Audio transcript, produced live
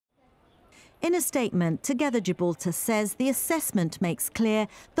In a statement, Together Gibraltar says the assessment makes clear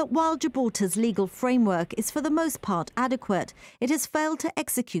that while Gibraltar's legal framework is for the most part adequate, it has failed to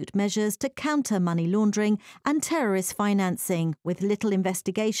execute measures to counter money laundering and terrorist financing, with little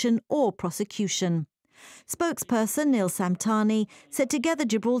investigation or prosecution. Spokesperson Neil Samtani said Together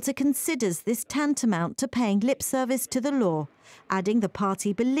Gibraltar considers this tantamount to paying lip service to the law, adding the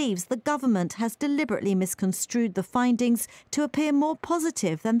party believes the government has deliberately misconstrued the findings to appear more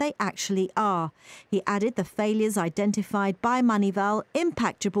positive than they actually are. He added the failures identified by Moneyval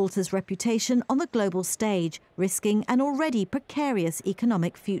impact Gibraltar's reputation on the global stage, risking an already precarious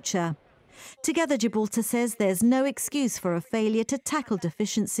economic future. Together Gibraltar says there's no excuse for a failure to tackle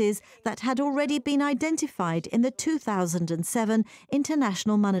deficiencies that had already been identified in the 2007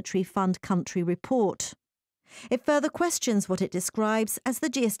 International Monetary Fund country report. It further questions what it describes as the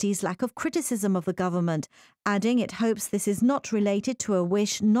GST's lack of criticism of the government, adding it hopes this is not related to a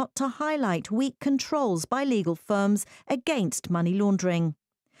wish not to highlight weak controls by legal firms against money laundering.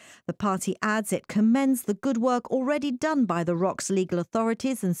 The party adds it commends the good work already done by the ROC's legal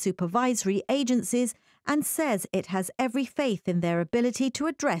authorities and supervisory agencies and says it has every faith in their ability to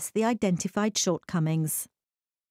address the identified shortcomings.